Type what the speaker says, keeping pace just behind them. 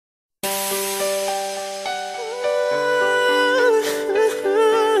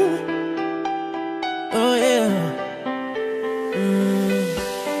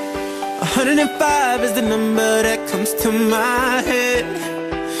to my head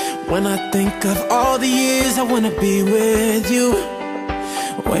when I think of all the years I wanna be with you.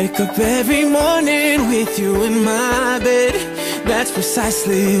 Wake up every morning with you in my bed. That's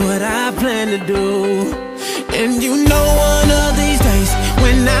precisely what I plan to do. And you know one of these days,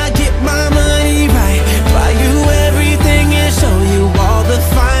 when I get my money right, buy you everything and show you all the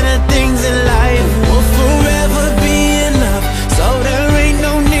finer things in life. Will forever be enough, so there ain't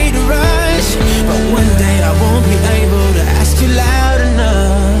no need to rush. But one day I won't be able to ask you loud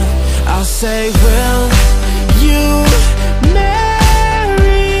enough. I'll say, will you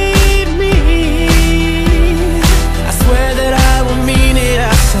marry me? I swear that I will mean it.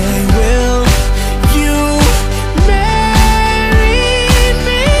 I say, will you marry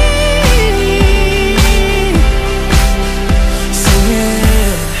me? Sing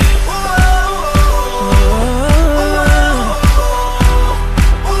it.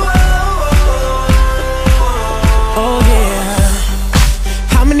 Oh yeah.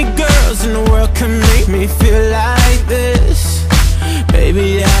 How many girls in the world can make me feel like this?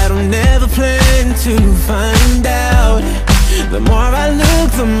 Baby, I don't ever plan to find out. The more I look,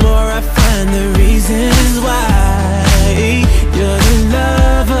 the more I find the reasons why you're the love